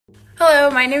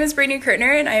Hello, my name is Brittany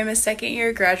Kurtner, and I am a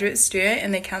second-year graduate student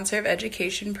in the Counselor of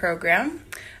Education program,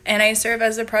 and I serve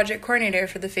as the project coordinator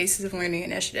for the Faces of Learning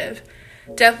initiative.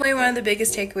 Definitely one of the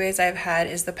biggest takeaways I've had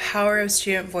is the power of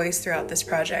student voice throughout this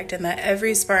project, and that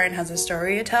every Spartan has a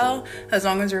story to tell as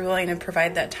long as we're willing to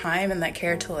provide that time and that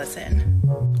care to listen.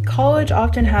 College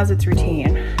often has its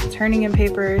routine, turning in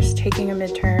papers, taking a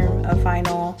midterm, a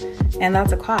final, and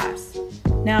that's a class.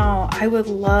 Now, I would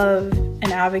love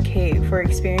and advocate for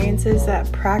experiences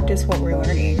that practice what we're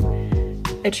learning.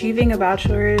 Achieving a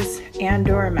bachelor's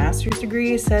and/or a master's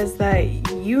degree says that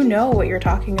you know what you're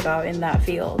talking about in that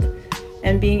field.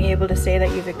 And being able to say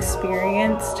that you've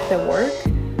experienced the work,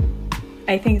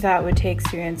 I think that would take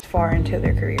students far into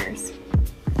their careers.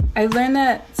 I've learned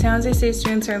that San Jose State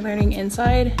students are learning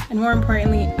inside and, more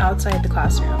importantly, outside the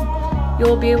classroom.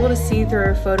 You'll be able to see through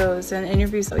our photos and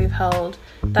interviews that we've held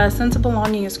that a sense of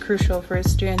belonging is crucial for a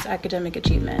student's academic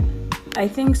achievement. I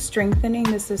think strengthening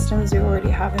the systems we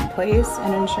already have in place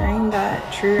and ensuring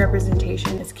that true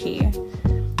representation is key.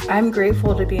 I'm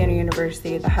grateful to be in a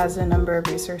university that has a number of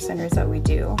resource centers that we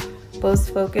do, both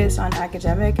focus on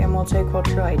academic and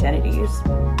multicultural identities.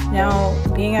 Now,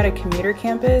 being at a commuter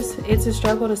campus, it's a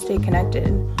struggle to stay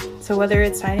connected. So whether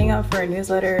it's signing up for a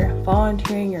newsletter,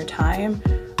 volunteering your time,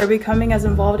 or becoming as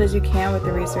involved as you can with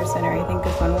the Resource Center, I think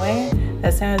is one way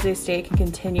that San Jose State can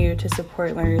continue to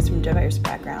support learners from diverse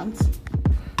backgrounds.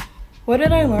 What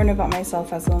did I learn about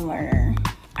myself as a learner?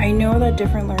 I know that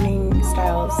different learning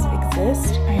styles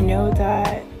exist. I know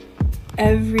that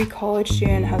every college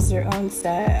student has their own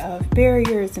set of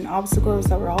barriers and obstacles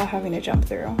that we're all having to jump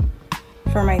through.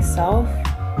 For myself,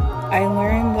 I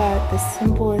learned that the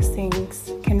simplest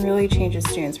things can really change a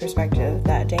student's perspective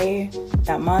that day,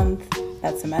 that month,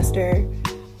 that semester.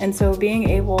 And so being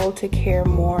able to care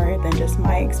more than just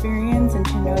my experience and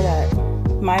to know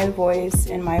that my voice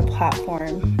and my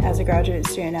platform as a graduate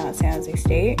student at San Jose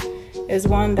State is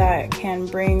one that can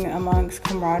bring amongst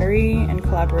camaraderie and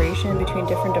collaboration between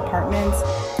different departments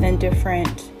and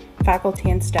different faculty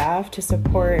and staff to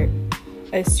support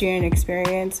a student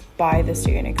experience by the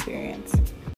student experience.